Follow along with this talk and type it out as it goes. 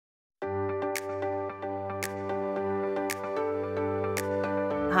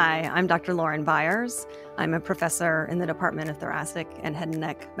Hi, I'm Dr. Lauren Byers. I'm a professor in the Department of Thoracic and Head and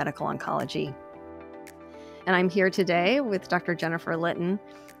Neck Medical Oncology. And I'm here today with Dr. Jennifer Litton,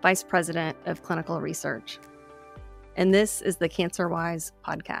 Vice President of Clinical Research. And this is the CancerWise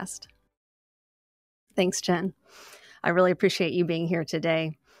podcast. Thanks, Jen. I really appreciate you being here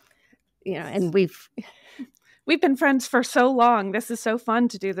today. And we've been friends for so long. This is so fun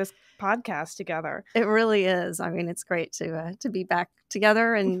to do this podcast together. It really is. I mean, it's great to be back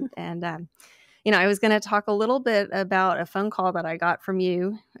together. And I was going to talk a little bit about a phone call that I got from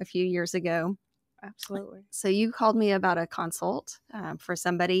you a few years ago. Absolutely. So you called me about a consult for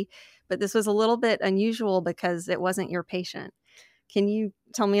somebody, but this was a little bit unusual because it wasn't your patient. Can you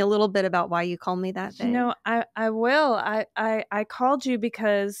tell me a little bit about why you called me that day? I will. I called you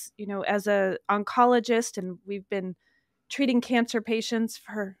because, as an oncologist, and we've been treating cancer patients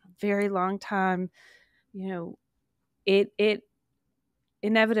for a very long time, it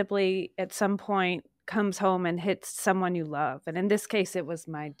inevitably at some point comes home and hits someone you love. And in this case, it was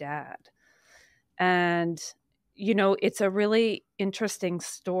my dad. And, it's a really interesting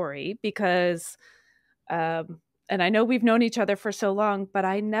story because, and I know we've known each other for so long, but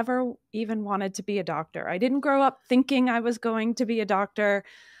I never even wanted to be a doctor. I didn't grow up thinking I was going to be a doctor.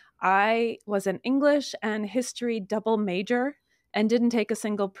 I was an English and history double major and didn't take a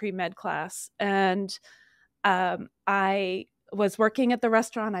single pre-med class. And I was working at the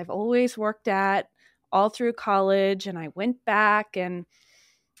restaurant I've always worked at all through college. And I went back, and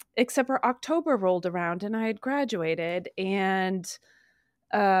except for October rolled around and I had graduated, and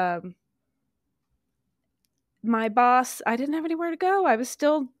my boss, I didn't have anywhere to go. I was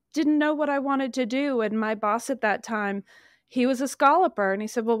still didn't know what I wanted to do. And my boss at that time, he was a scalloper, and he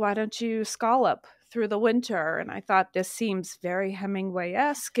said, well, why don't you scallop through the winter? And I thought, this seems very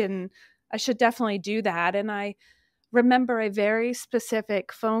Hemingway-esque, and I should definitely do that. And I remember a very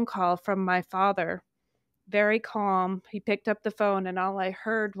specific phone call from my father, very calm. He picked up the phone, and all I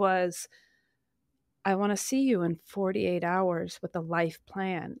heard was, I want to see you in 48 hours with a life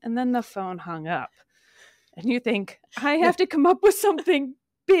plan. And then the phone hung up. And you think, I have to come up with something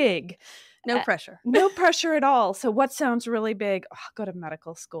big. No pressure. No pressure at all. So what sounds really big? Oh, I'll go to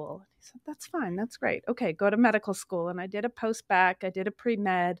medical school. And he said, that's fine. That's great. Okay, go to medical school. And I did a post-bac. I did a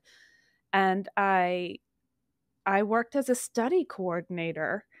pre-med. And I worked as a study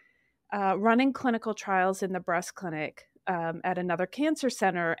coordinator, running clinical trials in the breast clinic at another cancer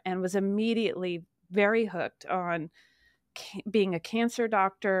center, and was immediately very hooked on being a cancer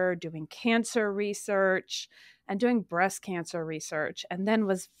doctor, doing cancer research, and doing breast cancer research, and then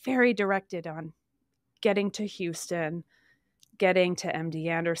was very directed on getting to Houston, getting to MD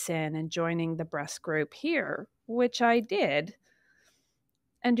Anderson, and joining the breast group here, which I did.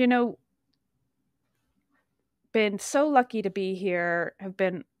 And, been so lucky to be here, have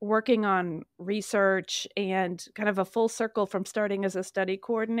been working on research and kind of a full circle from starting as a study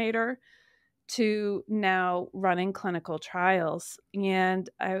coordinator to now running clinical trials. And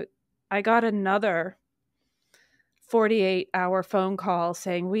I got another 48-hour phone call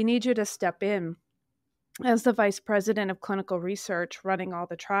saying, we need you to step in as the vice president of clinical research running all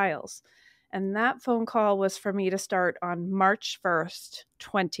the trials. And that phone call was for me to start on March 1st,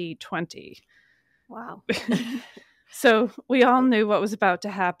 2020. Wow. So we all knew what was about to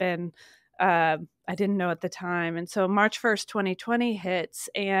happen. I didn't know at the time. And so March 1st, 2020 hits,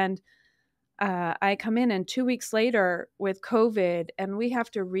 and I come in, and 2 weeks later with COVID, and we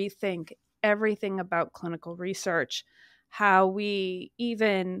have to rethink everything about clinical research, how we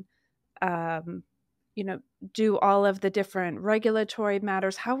even, do all of the different regulatory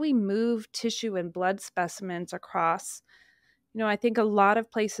matters, how we move tissue and blood specimens across. I think a lot of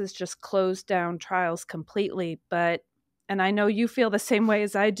places just closed down trials completely, and I know you feel the same way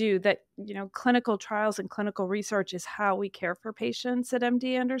as I do, that, clinical trials and clinical research is how we care for patients at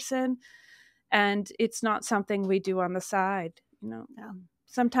MD Anderson. And it's not something we do on the side.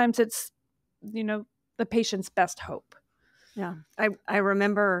 Sometimes it's, the patient's best hope. Yeah. I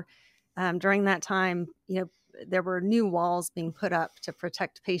remember during that time, there were new walls being put up to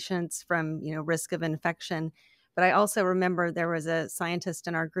protect patients from, risk of infection. But I also remember there was a scientist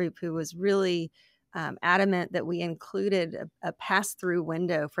in our group who was really adamant that we included a pass-through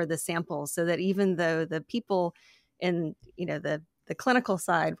window for the samples, so that even though the people in, the clinical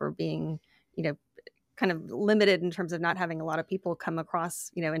side were being, kind of limited in terms of not having a lot of people come across,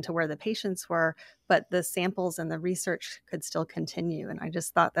 into where the patients were, but the samples and the research could still continue. And I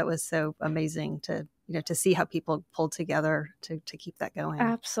just thought that was so amazing to see how people pulled together to keep that going.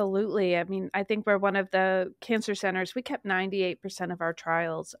 Absolutely. I mean, I think we're one of the cancer centers. We kept 98% of our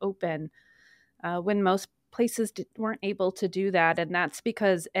trials open when most places weren't able to do that. And that's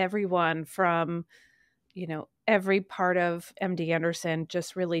because everyone from, every part of MD Anderson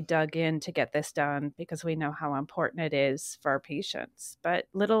just really dug in to get this done, because we know how important it is for our patients. But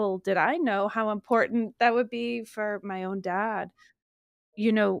little did I know how important that would be for my own dad.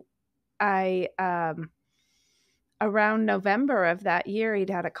 I around November of that year, he'd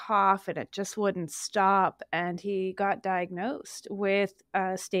had a cough and it just wouldn't stop. And he got diagnosed with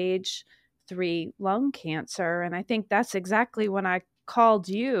stage 3 lung cancer. And I think that's exactly when I called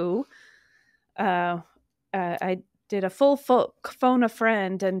you. I did a full phone a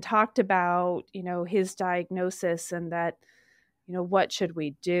friend and talked about, his diagnosis and that, what should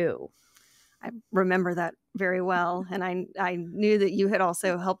we do? I remember that very well. And I knew that you had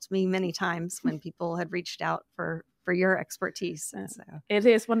also helped me many times when people had reached out for your expertise. And so it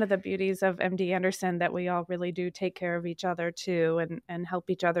is one of the beauties of MD Anderson that we all really do take care of each other too, and help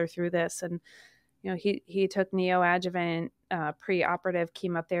each other through this. And, he took neoadjuvant preoperative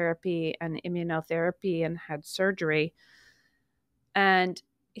chemotherapy and immunotherapy and had surgery. And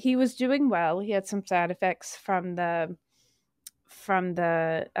he was doing well. He had some side effects from the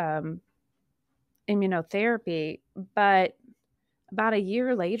immunotherapy, but about a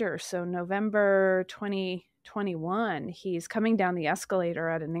year later, so November 2021, he's coming down the escalator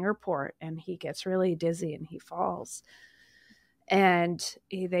at an airport and he gets really dizzy and he falls. And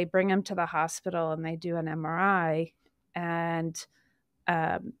they bring him to the hospital and they do an MRI, and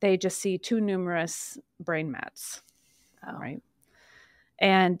they just see too numerous brain mets. Oh. Right.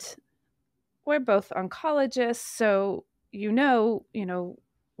 And we're both oncologists, so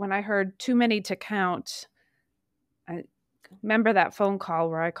when I heard too many to count, I remember that phone call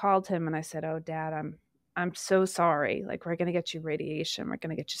where I called him and I said, "Oh, Dad, I'm so sorry. Like, we're going to get you radiation. We're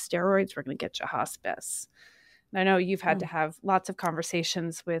going to get you steroids. We're going to get you hospice." And I know you've had to have lots of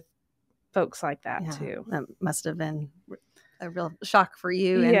conversations with folks like that too. That must have been a real shock for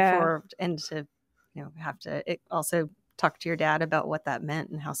you, and to have to also talk to your dad about what that meant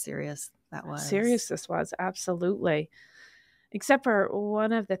and how serious that was. Serious this was, absolutely. Except for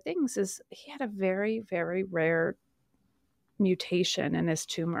one of the things is he had a very, very rare mutation in his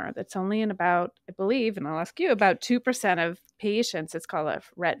tumor that's only in about, I believe, and I'll ask you, about 2% of patients. It's called a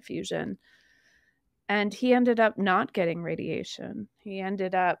RET fusion. And he ended up not getting radiation. He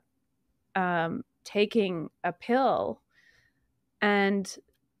ended up taking a pill, and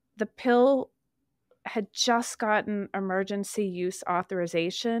the pill had just gotten emergency use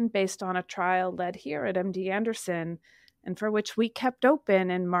authorization based on a trial led here at MD Anderson, and for which we kept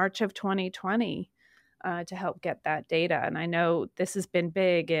open in March of 2020 to help get that data. And I know this has been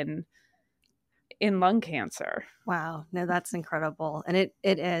big in lung cancer. Wow. No, that's incredible. And it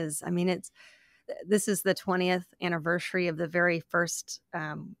is. I mean, this is the 20th anniversary of the very first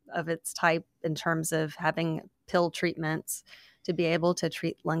of its type in terms of having pill treatments to be able to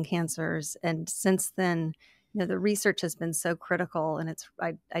treat lung cancers. And since then, the research has been so critical. And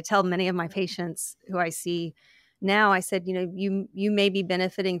I tell many of my patients who I see now, I said, you may be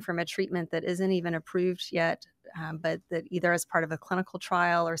benefiting from a treatment that isn't even approved yet, but that either as part of a clinical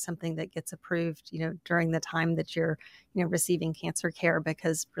trial or something that gets approved, during the time that you're, receiving cancer care,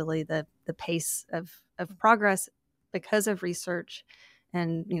 because really the pace of progress because of research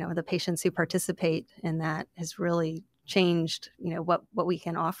and, the patients who participate in that has really changed, what we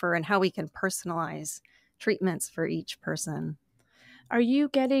can offer and how we can personalize treatments for each person. Are you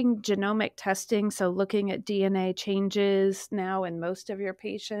getting genomic testing, so looking at DNA changes now in most of your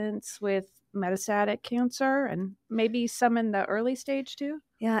patients with metastatic cancer, and maybe some in the early stage too?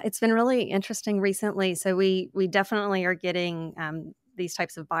 Yeah, it's been really interesting recently. So we definitely are getting these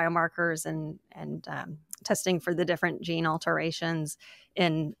types of biomarkers and testing for the different gene alterations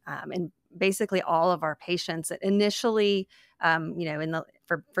in basically all of our patients. Initially,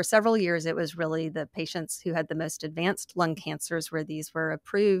 for several years, it was really the patients who had the most advanced lung cancers where these were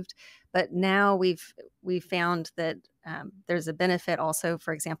approved. But now we've found that there's a benefit also,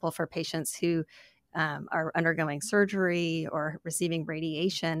 for example, for patients who are undergoing surgery or receiving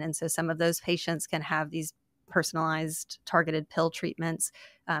radiation. And so some of those patients can have these personalized targeted pill treatments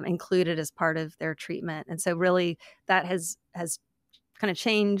included as part of their treatment. And so really that has kind of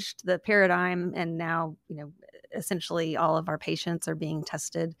changed the paradigm. And now, essentially all of our patients are being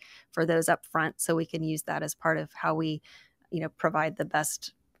tested for those up front. So we can use that as part of how we, provide the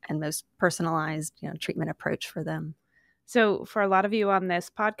best and most personalized, treatment approach for them. So for a lot of you on this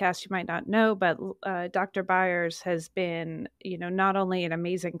podcast, you might not know, but Dr. Byers has been, not only an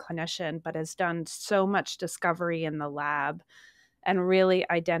amazing clinician, but has done so much discovery in the lab and really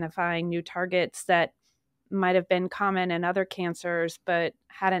identifying new targets that might have been common in other cancers, but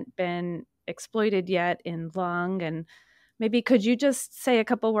hadn't been exploited yet in lung. And maybe could you just say a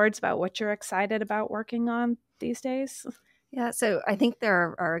couple words about what you're excited about working on these days? Yeah, so I think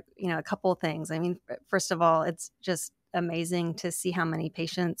there are, a couple of things. I mean, first of all, it's just amazing to see how many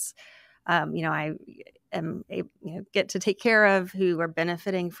patients, I get to take care of who are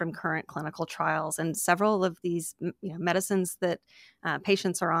benefiting from current clinical trials. And several of these, medicines that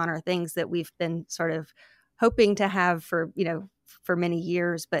patients are on are things that we've been sort of hoping to have for many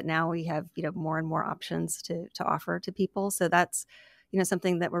years, but now we have, more and more options to offer to people. So that's,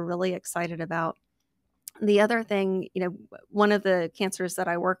 something that we're really excited about. The other thing, one of the cancers that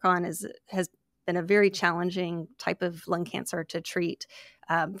I work on has been a very challenging type of lung cancer to treat,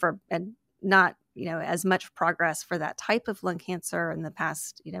 and not as much progress for that type of lung cancer in the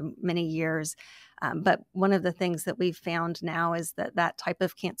past many years. But one of the things that we've found now is that type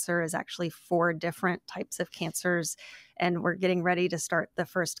of cancer is actually 4 different types of cancers, and we're getting ready to start the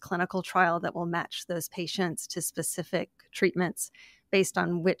first clinical trial that will match those patients to specific treatments based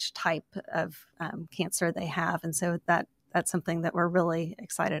on which type of cancer they have. And so that's something that we're really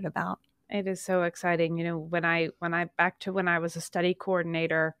excited about. It is so exciting. When I back to when I was a study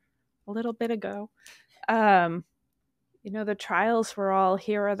coordinator a little bit ago, the trials were all,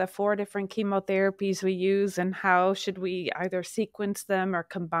 here are the 4 different chemotherapies we use and how should we either sequence them or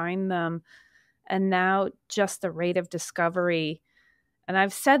combine them. And now just the rate of discovery. And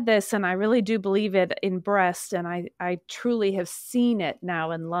I've said this, and I really do believe it in breast, and I truly have seen it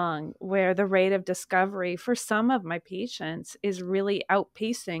now in lung, where the rate of discovery for some of my patients is really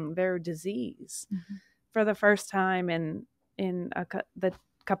outpacing their disease for the first time in the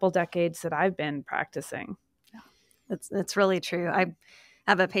couple decades that I've been practicing. It's really true. I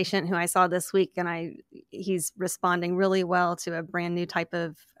have a patient who I saw this week, and he's responding really well to a brand new type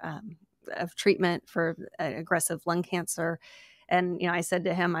of treatment for aggressive lung cancer. And, I said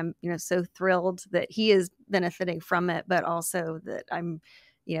to him, I'm, so thrilled that he is benefiting from it, but also that I'm,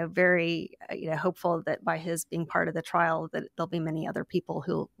 very, hopeful that by his being part of the trial, that there'll be many other people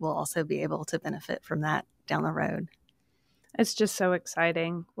who will also be able to benefit from that down the road. It's just so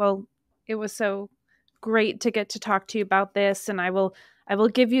exciting. Well, it was so great to get to talk to you about this. And I will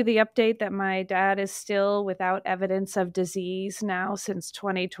give you the update that my dad is still without evidence of disease now since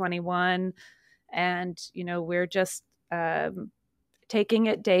 2021. And, we're just, taking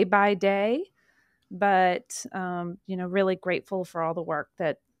it day by day, but, really grateful for all the work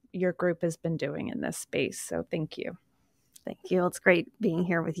that your group has been doing in this space. So thank you. Thank you. It's great being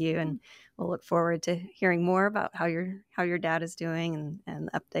here with you, and we'll look forward to hearing more about how your dad is doing and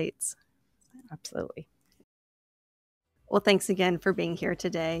updates. Absolutely. Well, thanks again for being here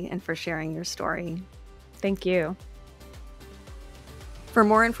today and for sharing your story. Thank you. For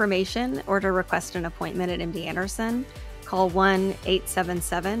more information or to request an appointment at MD Anderson, call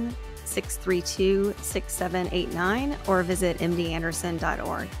 1-877-632-6789 or visit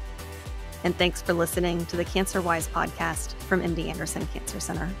mdanderson.org. And thanks for listening to the CancerWise podcast from MD Anderson Cancer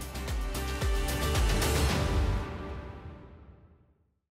Center.